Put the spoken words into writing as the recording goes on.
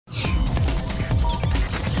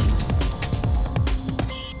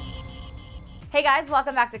Hey guys,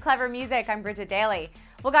 welcome back to Clever Music. I'm Bridget Daly.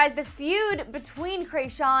 Well guys, the feud between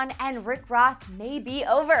Kreayshawn and Rick Ross may be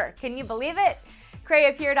over. Can you believe it? Kreay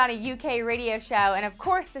appeared on a UK radio show, and of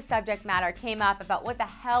course the subject matter came up about what the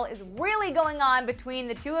hell is really going on between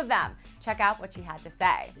the two of them. Check out what she had to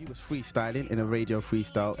say. You was freestyling in a radio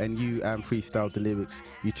freestyle, and you freestyled the lyrics.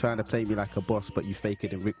 You trying to play me like a boss, but you fake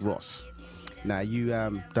it in Rick Ross. Now, you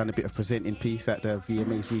done a bit of presenting piece at the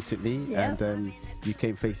VMAs recently, Yep. and you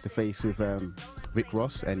came face to face with Rick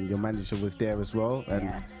Ross, and your manager was there as well,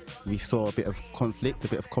 and we saw a bit of conflict, a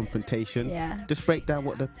bit of confrontation. Yeah. Just break down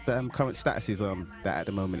what the current status is on that at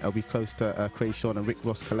the moment. Are we close to Kreayshawn and Rick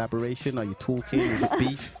Ross collaboration? Are you talking? Is it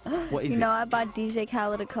beef? What is it? You know, I bought DJ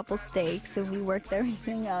Khaled a couple steaks and we worked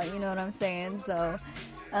everything out, you know what I'm saying? So,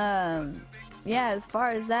 yeah, as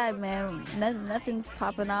far as that, man, nothing's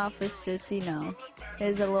popping off. It's just, you know,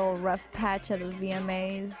 there's a little rough patch at the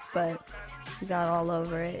VMAs, but we got all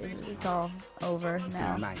over it. It's all over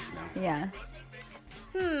now. It's nice now. Yeah.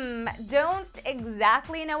 Don't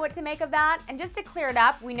exactly know what to make of that. And just to clear it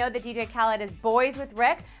up, we know that DJ Khaled is boys with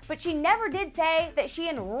Rick, but she never did say that she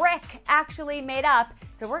and Rick actually made up.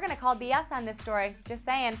 So we're gonna call BS on this story, just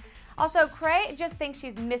saying. Also, Kreay just thinks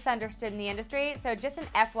she's misunderstood in the industry, so just an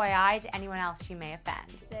FYI to anyone else she may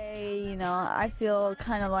offend. You know, I feel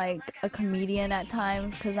kind of like a comedian at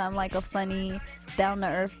times because I'm like a funny,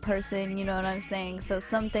 down-to-earth person, you know what I'm saying? So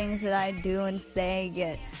some things that I do and say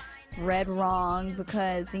get read wrong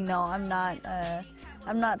because, you know, I'm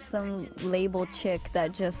not some label chick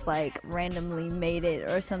that just like randomly made it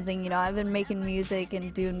or something. You know, I've been making music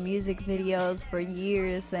and doing music videos for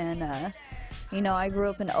years, and you know, I grew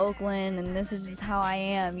up in Oakland and this is just how I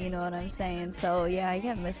am, you know what I'm saying? So yeah, I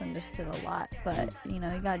get misunderstood a lot, but you know,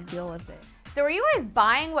 you gotta deal with it. So are you guys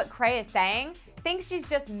buying what Kreay is saying? Think she's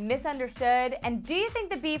just misunderstood? And do you think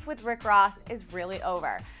the beef with Rick Ross is really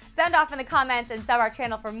over? Sound off in the comments and sub our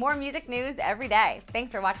channel for more music news every day.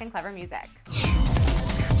 Thanks for watching Clever Music.